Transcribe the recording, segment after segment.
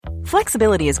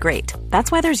Flexibility is great.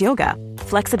 That's why there's yoga.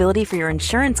 Flexibility for your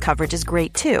insurance coverage is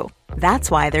great too. That's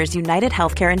why there's United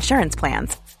Healthcare Insurance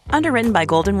Plans. Underwritten by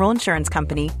Golden Rule Insurance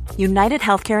Company, United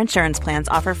Healthcare Insurance Plans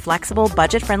offer flexible,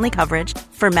 budget-friendly coverage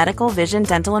for medical, vision,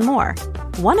 dental, and more.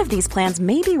 One of these plans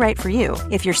may be right for you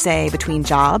if you're, say, between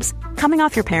jobs, coming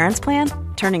off your parents' plan,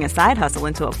 turning a side hustle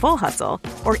into a full hustle,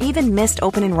 or even missed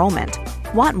open enrollment.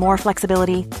 Want more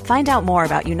flexibility? Find out more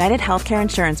about United Healthcare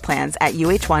Insurance Plans at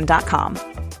uh1.com.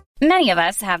 Many of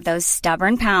us have those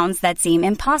stubborn pounds that seem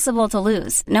impossible to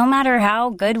lose, no matter how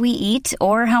good we eat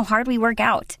or how hard we work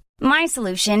out. My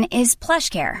solution is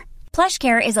PlushCare.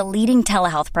 PlushCare is a leading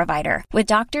telehealth provider with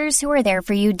doctors who are there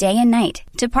for you day and night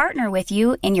to partner with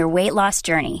you in your weight loss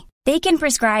journey. They can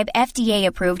prescribe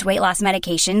FDA-approved weight loss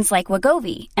medications like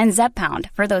Wegovy and Zepbound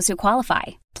for those who qualify.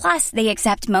 Plus, they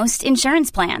accept most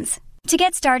insurance plans. To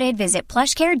get started, visit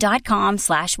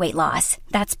plushcare.com/weightloss.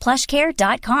 That's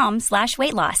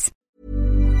plushcare.com/weightloss.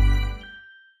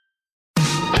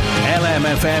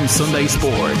 LMFM Sunday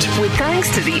Sport. With thanks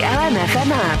to the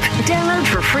LMFM app. Download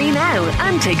for free now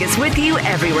and take us with you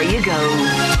everywhere you go.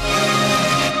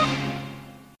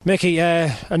 Mickey,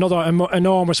 another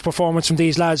enormous performance from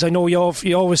these lads. I know you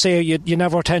always say you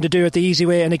never tend to do it the easy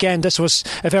way, and again this was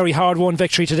a very hard won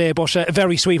victory today, but a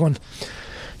very sweet one.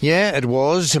 Yeah, it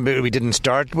was. We didn't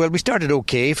start. Well, we started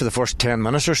okay for the first 10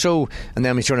 minutes or so, and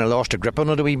then we sort of lost a grip on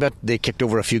it a wee bit. They kicked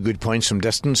over a few good points from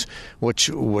distance,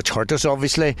 which hurt us,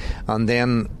 obviously. And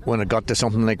then when it got to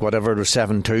something like whatever, it was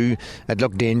 7-2, it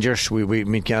looked dangerous.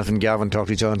 Me, Kenneth and Gavin talked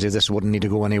to each other and said this wouldn't need to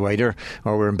go any wider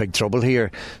or we're in big trouble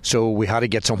here. So we had to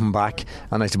get something back,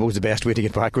 and I suppose the best way to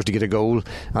get back was to get a goal.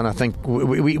 And I think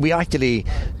we actually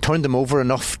turned them over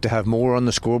enough to have more on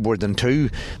the scoreboard than 2,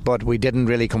 but we didn't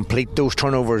really complete those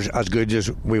turnovers as good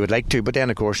as we would like to. But then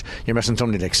of course you're missing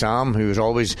somebody like Sam, who is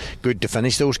always good to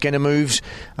finish those kind of moves,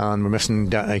 and we're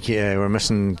missing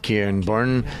Kieran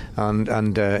Byrne,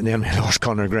 and then we lost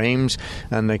Conor Grimes,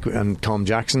 and Tom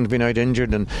Jackson's been out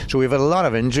injured, and so we've had a lot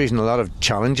of injuries and a lot of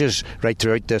challenges right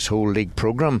throughout this whole league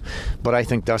programme. But I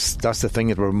think that's the thing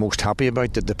that we're most happy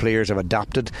about, that the players have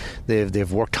adapted.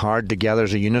 They've worked hard together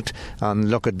as a unit,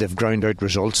 and look at, they've ground out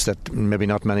results that maybe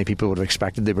not many people would have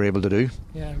expected they were able to do.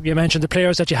 Yeah, you mentioned the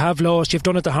players that you have lost. You've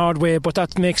done it the hard way, but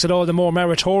that makes it all the more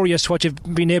meritorious what you've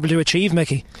been able to achieve,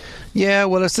 Mickey. Yeah,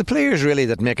 well, it's the players really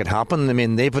that make it happen. I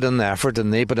mean, they put in the effort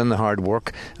and they put in the hard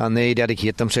work, and they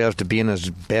dedicate themselves to being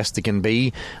as best they can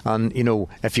be. And you know,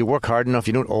 if you work hard enough,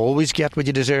 you don't always get what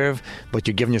you deserve, but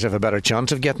you're giving yourself a better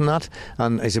chance of getting that.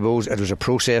 And I suppose it was a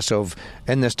process of,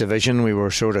 in this division we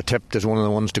were sort of tipped as one of the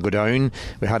ones to go down.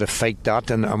 We had to fight that,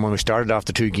 and when we started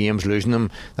after 2 games losing them,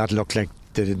 that looked like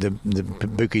the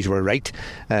bookies were right,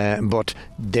 but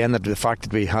then the fact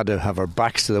that we had to have our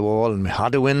backs to the wall and we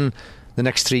had to win the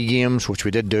next 3 games, which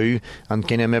we did do, and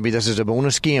kind of maybe this is a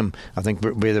bonus game. I think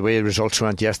by the way the results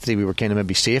went yesterday, we were kind of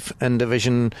maybe safe in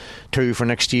Division 2 for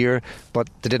next year, but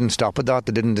they didn't stop at that.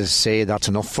 They didn't just say that's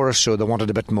enough for us, so they wanted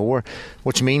a bit more,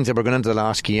 which means that we're going into the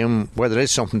last game where there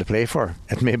is something to play for.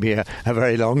 It may be a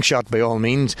very long shot by all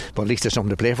means, but at least there's something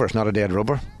to play for. It's not a dead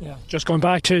rubber. Yeah. Just going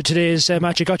back to today's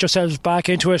match, you got yourselves back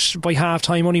into it by half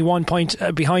time, only 1 point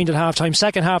behind at half time.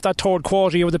 Second half, that third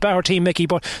quarter, you were the better team, Mickey,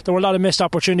 but there were a lot of missed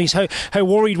opportunities. How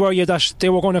worried were you that they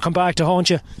were going to come back to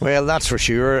haunt you? Well, that's for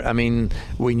sure. I mean,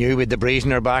 we knew with the breeze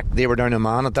in our back, they were down a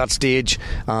man at that stage,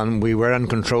 and we were in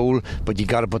control, but you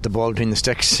got to put the ball between the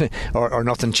sticks or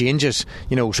nothing changes,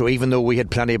 you know. So even though we had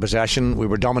plenty of possession, we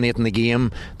were dominating the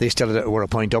game, they still were a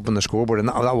point up on the scoreboard, and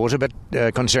that was a bit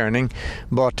concerning.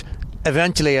 But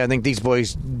eventually I think these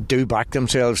boys do back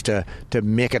themselves to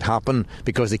make it happen,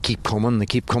 because they keep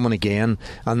coming again,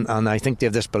 and I think they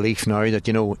have this belief now that,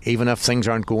 you know, even if things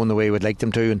aren't going the way we'd like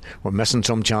them to and we're missing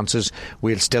some chances,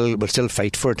 we'll still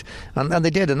fight for it, and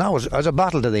they did, and that was a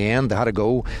battle to the end. They had to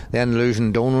go. Then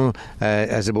losing Donal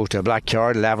as opposed to a black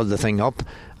card levelled the thing up,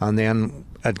 and then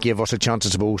it gave us a chance, I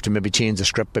suppose, to maybe change the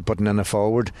script by putting in a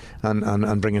forward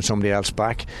and bringing somebody else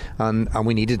back, and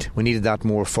we needed that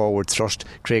more forward thrust.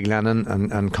 Craig Lennon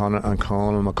and Conor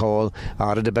McCall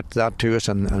added a bit to that to us,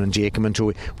 and Jacob, and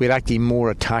so we had actually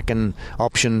more attacking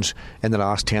options in the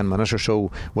last 10 minutes or so,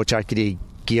 which actually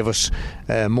gave us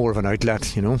more of an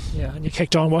outlet, you know. Yeah, and you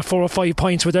kicked on 4 or 5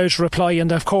 points without a reply,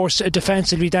 and of course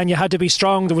defensively then you had to be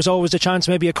strong. There was always the chance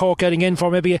maybe a Cork getting in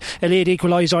for maybe a late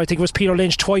equaliser. I think it was Peter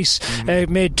Lynch twice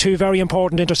made 2 very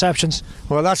important interceptions.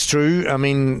 Well, that's true. I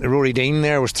mean, Rory Dean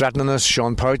there was threatening us.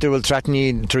 Sean Powter will threaten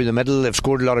you through the middle. They've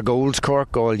scored a lot of goals,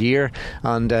 Cork, all year,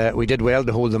 and we did well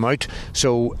to hold them out.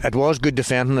 So it was good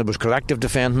defending, it was collective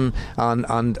defending,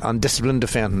 and disciplined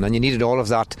defending, and you needed all of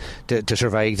that to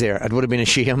survive there. It would have been a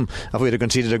shame shame if we'd have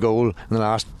conceded a goal in the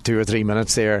last 2 or 3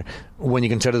 minutes there, when you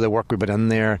consider the work we put in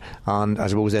there and I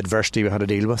suppose the adversity we had to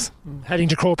deal with. Heading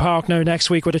to Croke Park now next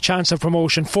week with a chance of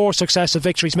promotion. 4 successive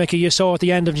victories, Mickey. You saw at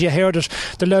the end of it, you heard it,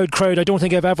 the loud crowd. I don't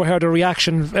think I've ever heard a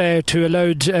reaction to a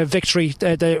loud victory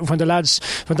when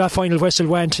that final whistle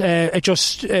went. It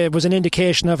just was an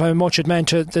indication of how much it meant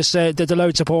to the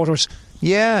loud supporters.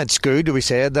 Yeah, it's good. We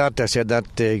said that. I said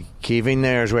that to Kevin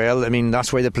there as well. I mean,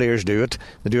 that's why the players do it.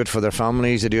 They do it for their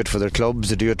families, they do it for their clubs,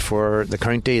 they do it for the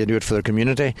county, they do it for their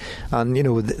community. And, you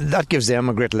know, that gives them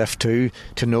a great lift too,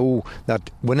 to know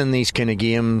that winning these kind of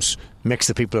games makes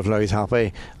the people of Louth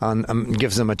happy and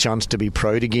gives them a chance to be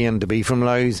proud again, to be from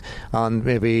Louth. And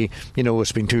maybe, you know,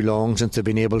 it's been too long since they've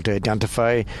been able to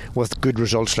identify with good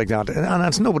results like that. And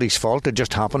it's nobody's fault. It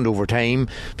just happened over time.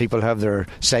 People have their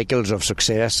cycles of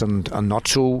success and not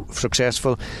so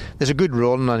successful. There's a good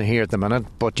run on here at the minute,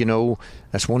 but, you know,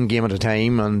 it's one game at a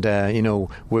time, and you know,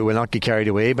 we will not get carried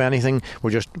away by anything.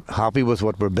 We're just happy with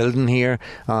what we're building here,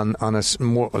 and it's a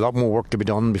lot more work to be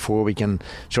done before we can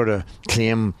sort of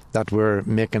claim that we're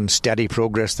making steady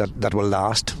progress that will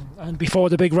last. And before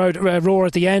the big roar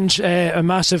at the end, a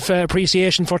massive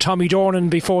appreciation for Tommy Dornan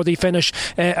before the finish.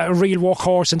 A real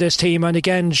workhorse in this team, and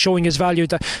again showing his value.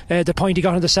 The point he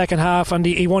got in the second half, and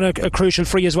he won a crucial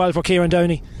free as well for Kieran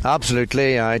Downey.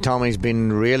 Absolutely, Tommy's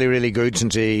been really, really good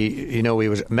since he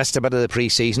was missed a bit of the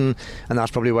pre-season, and that's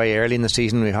probably why early in the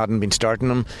season we hadn't been starting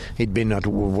him. He'd been at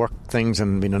work things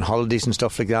and been on holidays and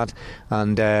stuff like that,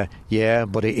 and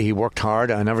but he worked hard.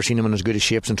 I never seen him in as good a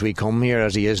shape since we come here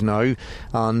as he is now,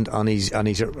 and he's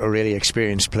a really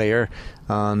experienced player.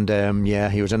 And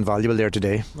he was invaluable there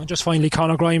today. And just finally,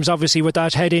 Conor Grimes, obviously with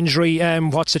that head injury,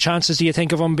 what's the chances, do you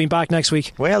think, of him being back next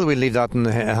week? Well, we'll leave that in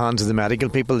the hands of the medical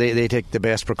people. They take the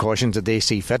best precautions that they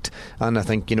see fit, and I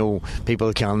think, you know,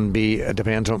 people can be, it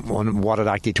depends on what it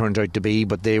actually turns out to be,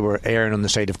 but they were erring on the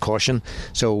side of caution,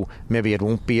 so maybe it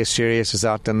won't be as serious as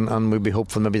that, and we'll be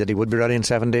hopeful maybe that he would be ready in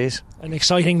 7 days. An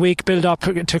exciting week build up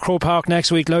to Croke Park next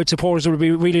week. Loud supporters will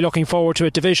be really looking forward to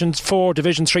it. Division 4,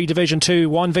 Division 3, Division 2,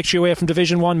 one victory away from Division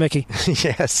 1, Mickey.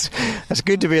 Yes, it's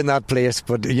good to be in that place,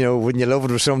 but, you know, wouldn't you love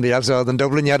it with somebody else other than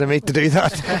Dublin you had to meet to do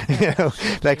that? You know,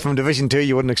 like from Division 2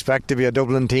 you wouldn't expect to be a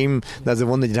Dublin team. That's the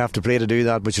one that you'd have to play to do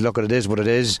that, but you look at it is what it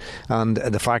is, and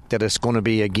the fact that it's going to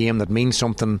be a game that means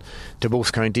something to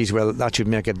both counties, well, that should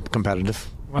make it competitive.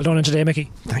 Well done today,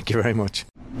 Mickey. Thank you very much.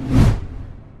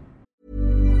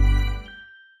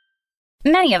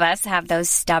 Many of us have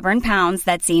those stubborn pounds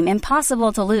that seem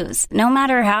impossible to lose, no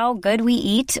matter how good we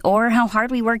eat or how hard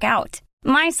we work out.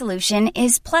 My solution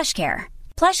is PlushCare.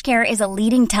 PlushCare is a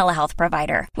leading telehealth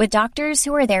provider with doctors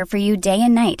who are there for you day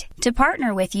and night to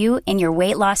partner with you in your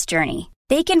weight loss journey.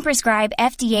 They can prescribe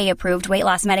FDA-approved weight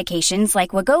loss medications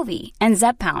like Wegovy and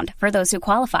Zepbound for those who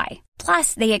qualify.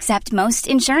 Plus, they accept most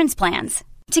insurance plans.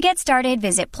 To get started,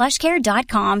 visit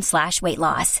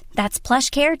plushcare.com/weightloss. That's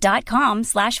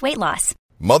plushcare.com/weightloss.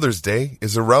 Mother's Day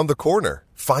is around the corner.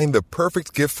 Find the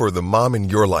perfect gift for the mom in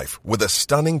your life with a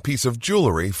stunning piece of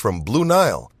jewelry from Blue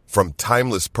Nile. From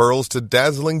timeless pearls to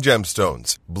dazzling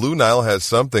gemstones, Blue Nile has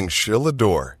something she'll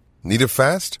adore. Need it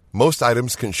fast? Most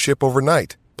items can ship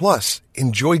overnight. Plus,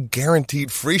 enjoy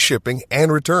guaranteed free shipping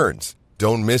and returns.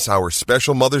 Don't miss our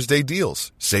special Mother's Day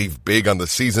deals. Save big on the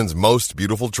season's most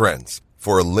beautiful trends.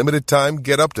 For a limited time,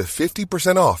 get up to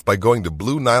 50% off by going to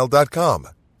BlueNile.com.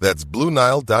 That's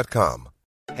BlueNile.com.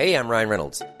 Hey, I'm Ryan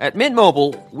Reynolds. At Mint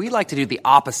Mobile, we like to do the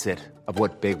opposite of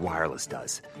what Big Wireless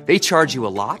does. They charge you a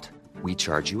lot, we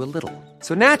charge you a little.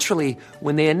 So naturally,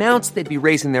 when they announced they'd be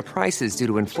raising their prices due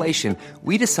to inflation,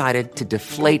 we decided to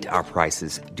deflate our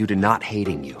prices due to not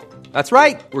hating you. That's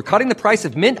right. We're cutting the price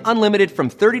of Mint Unlimited from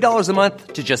 $30 a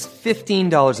month to just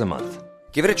 $15 a month.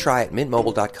 Give it a try at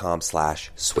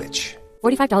mintmobile.com/switch.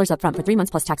 $45 up front for 3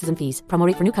 months plus taxes and fees. Promo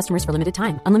rate for new customers for limited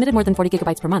time. Unlimited more than 40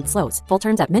 gigabytes per month. Slows full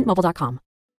terms at mintmobile.com.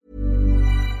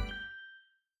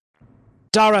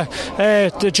 Dara,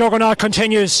 the juggernaut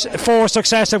continues. 4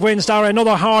 successive wins, Dara.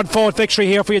 Another hard-fought victory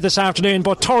here for you this afternoon,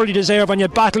 but thoroughly deserved, and you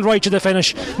battled right to the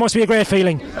finish. Must be a great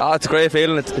feeling. Oh, it's a great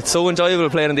feeling. It's so enjoyable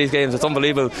playing in these games. It's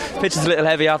unbelievable. Pitch is a little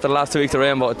heavy after the last 2 weeks of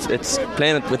rain, but it's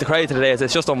playing with the crowd today.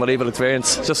 It's just unbelievable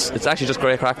experience. It's actually just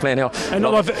great crack playing here.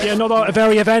 Another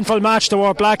very eventful match. There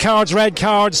were black cards, red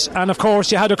cards, and of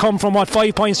course you had to come from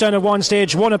 5 points down at one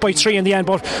stage, won it by 3 in the end.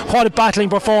 But what a battling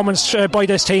performance by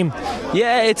this team.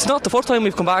 Yeah, it's not the first time time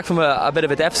we've come back from a bit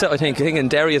of a deficit. I think in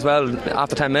Derry as well,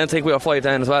 after 10 minutes I think we were 5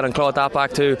 down as well and clawed that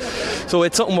back too. So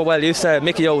it's something we're well used to.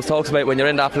 Mickey always talks about when you're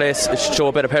in that place, it should show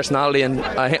a bit of personality, and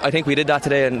I think we did that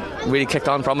today and really kicked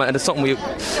on from it, and it's something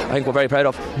I think we're very proud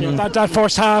of. That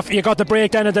first half, you got the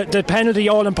breakdown of the penalty,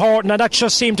 all important, and that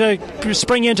just seemed to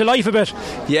spring into life a bit.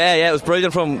 Yeah, it was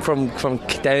brilliant from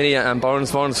Downey and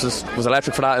Burns. Burns was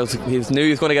electric for that. He knew he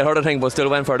was going to get hurt, I think, but still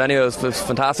went for it anyway. It was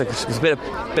fantastic. It was a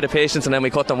bit of patience, and then we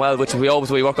cut them well, which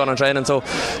we work on in training. So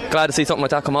glad to see something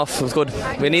like that come off. It was good.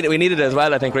 We needed it as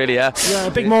well, I think, really. Yeah,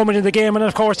 a big moment in the game, and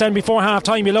of course then before half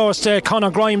time you lost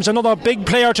Conor Grimes, another big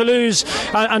player to lose,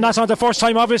 and that's not the first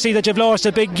time obviously that you've lost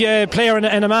a big player in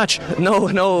a match. No,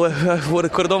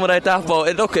 could have done without that,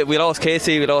 but look, we lost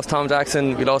Casey, we lost Tom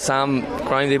Jackson, we lost Sam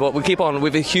Grimesy, but we keep on.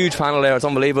 We've a huge panel there, it's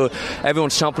unbelievable.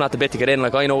 Everyone's chomping at the bit to get in.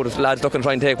 Like, I know the lads looking to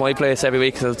try and take my place every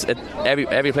week, so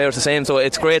every player's the same, so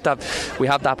it's great that we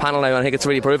have that panel now, and I think it's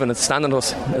really proven it's standing to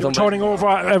us. Turning over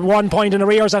at 1 point in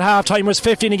arrears at half time was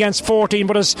 15 against 14,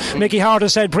 but as Mickey Harte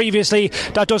has said previously,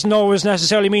 that doesn't always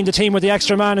necessarily mean the team with the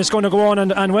extra man is going to go on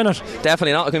and win it.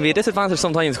 Definitely not. It can be a disadvantage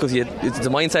sometimes because the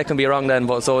mindset can be wrong then,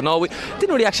 but so no, we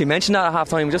didn't really actually mention that at half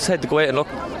time. We just had to go out and look,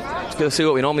 see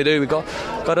what we normally do. We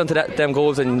got into them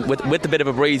goals, and with the bit of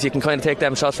a breeze you can kind of take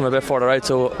them shots from a bit further out,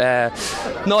 so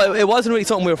no, it wasn't really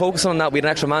something we were focusing on, that we had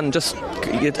an extra man. Just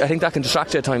I think that can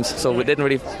distract you at times, so we didn't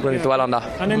really dwell on that.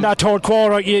 And in that third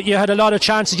quarter you had a lot of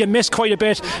chances, you missed quite a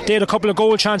bit. They had a couple of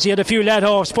goal chances, you had a few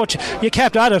let-offs, but you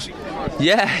kept at it.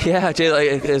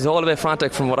 It was all a bit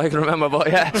frantic from what I can remember, but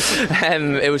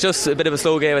it was just a bit of a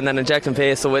slow game and then injecting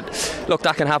pace, so look,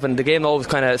 that can happen. The game always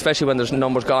kind of, especially when there's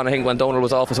numbers gone, I think when Donald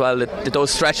was off as well, it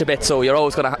does stretch a bit, so you're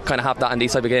always going to kind of have that in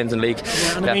these type of games in league.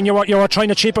 I mean, you were trying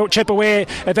to chip away,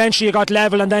 eventually you got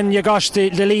level, and then you got the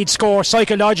lead score.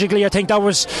 Psychologically I think that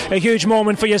was a huge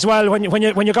moment for you as well, when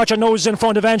you got your noses in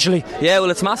front eventually. Yeah, well,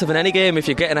 it's massive in any game. If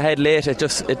you're getting ahead late,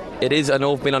 it is, I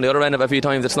know I've been on the other end of it a few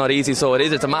times, it's not easy, so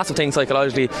it's a massive thing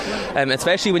psychologically,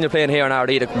 especially when you're playing here in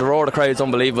RD. The roar of the crowd is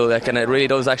unbelievable, like, and it really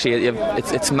does actually,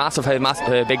 it's massive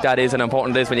how big that is and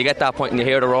important it is. When you get that point and you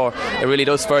hear the roar, it really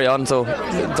does spur you on, so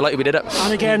delighted we did it.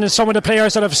 And again, some of the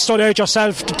players that have stood out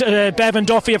yourself, Bevan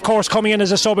Duffy of course coming in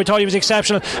as a sub, I thought he was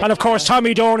exceptional, and of course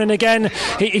Tommy Dornan again,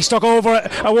 he stuck over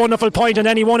a wonderful point, and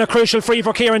then he won a crucial free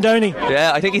for Kieran Downey.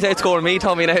 Yeah, I think he's outscoring me,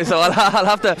 Tommy, now, so I'll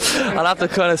have to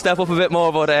kind of step up a bit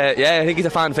more, but I think he's a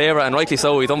fan favourite, and rightly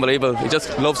so. He's unbelievable. He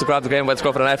just loves to grab the game by the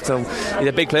scruff of the neck, so he's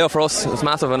a big player for us. It's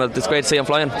massive, and it's great to see him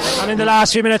flying. And in the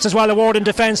last few minutes as well, a word in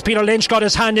defence, Peter Lynch got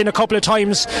his hand in a couple of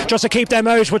times just to keep them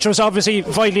out, which was obviously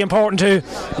vitally important too.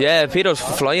 Yeah, Peter's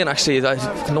flying actually. I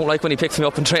don't like when he picks me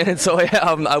up in training, so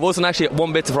I wasn't actually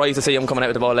one bit surprised to see him coming out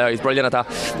with the ball there. He's brilliant at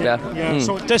that.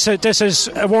 So this is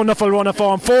a wonderful run of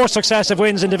form, 4 successive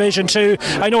wins in Division 2.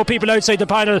 I know people outside the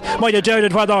panel might have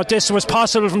doubted whether this was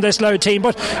possible from this Louth team,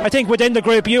 but I think within the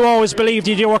group you always believed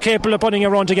you were capable of putting a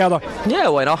run together. Yeah,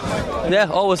 why not? Yeah,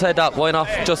 always had that. Why not?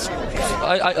 Just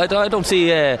I don't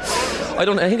see. I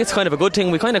think it's kind of a good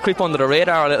thing. We kind of creep under the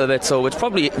radar a little bit, so it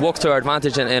probably works to our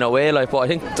advantage in a way. Like, but I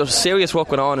think there's serious work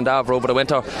going on in Davro over the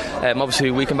winter. Obviously,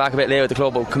 we come back a bit later with the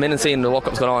club, but come in and seeing the work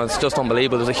that's going on, it's just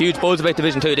unbelievable. There's a huge buzz about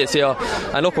Division 2 this year,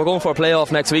 and look, we're going for a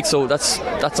playoff next week, so that's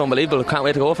unbelievable. Can't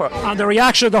wait to go for it. And the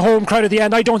reaction of the home crowd at the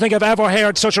end, I don't think I've ever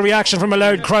heard such a reaction from a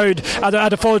loud crowd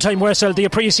at a full-time whistle. The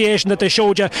appreciation that they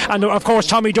showed you, and of course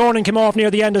Tommy Dornan came off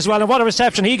near the end as well, and what a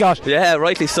reception he got. Yeah,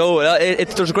 rightly so.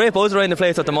 There's a great buzz around the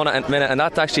place at the minute, and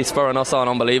that's actually spurring us on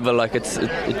unbelievable. Like, it's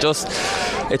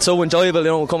so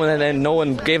enjoyable, coming in and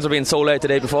knowing games are being sold out the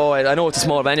day before. I know it's a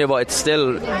small venue, but it's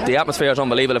still, the atmosphere is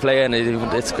unbelievable to play in.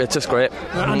 It's just great.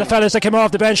 And the fellas that came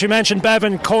off the bench, we mentioned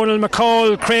Bevan, Conal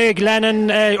McCall, Craig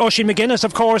Lennon, Oisin McGuinness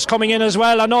of course coming in as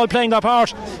well, and all playing their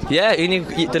part. Yeah,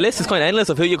 the list is kind of endless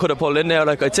of who you could have pulled in there.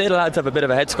 Like, I'd say the lads have a bit of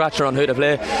a head scratcher on who to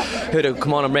play, who to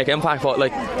come on and make impact, but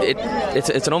like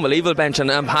it's an unbelievable bench and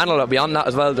panel beyond that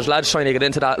as well. There's lads trying to get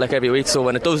into that like every week, so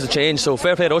when it does change, so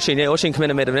fair play to Oisin. Oisin came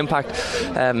in and made an impact.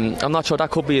 I'm not sure, that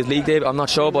could be his league debut, I'm not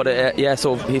sure, but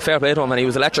so he fair play to him, and he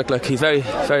was electric. Like, he's very,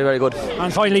 very, very good.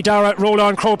 And finally, Dara, roll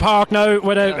on Croke Park now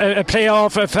with a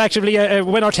playoff, effectively a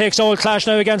winner takes all clash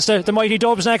now against the mighty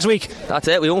Dubs next week. That's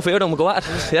it, we won't fear them, we'll go at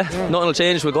it. Nothing will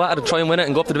change, we'll go at it, try and win it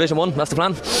and go up to Division 1. That's the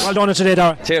plan. Well done today,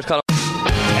 Dara. Cheers, Colin.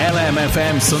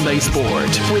 LMFM Sunday Sport.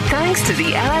 With thanks to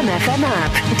the LMFM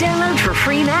app. Download for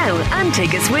free now and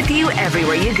take us with you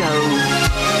everywhere you go.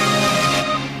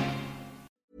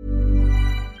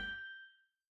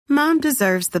 Mom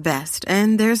deserves the best,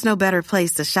 and there's no better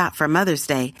place to shop for Mother's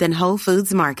Day than Whole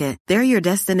Foods Market. They're your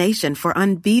destination for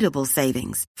unbeatable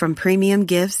savings, from premium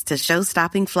gifts to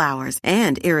show-stopping flowers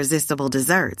and irresistible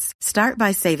desserts. Start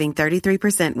by saving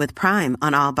 33% with Prime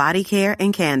on all body care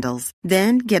and candles.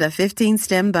 Then get a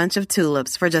 15-stem bunch of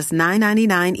tulips for just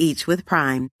 $9.99 each with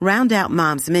Prime. Round out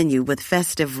Mom's menu with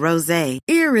festive rosé,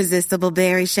 irresistible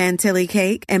berry chantilly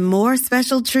cake, and more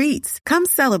special treats. Come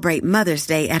celebrate Mother's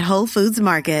Day at Whole Foods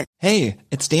Market. Hey,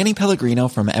 it's Danny Pellegrino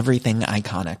from Everything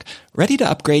Iconic. Ready to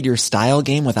upgrade your style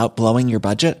game without blowing your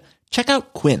budget? Check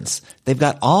out Quince. They've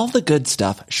got all the good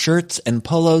stuff, shirts and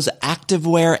polos,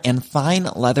 activewear, and fine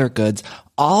leather goods,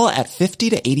 all at 50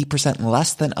 to 80%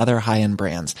 less than other high-end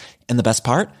brands. And the best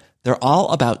part? They're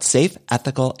all about safe,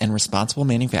 ethical, and responsible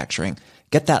manufacturing.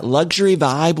 Get that luxury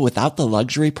vibe without the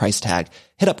luxury price tag.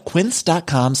 Hit up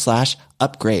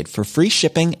quince.com/upgrade for free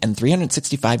shipping and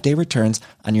 365-day returns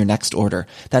on your next order.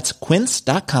 That's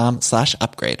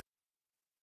quince.com/upgrade.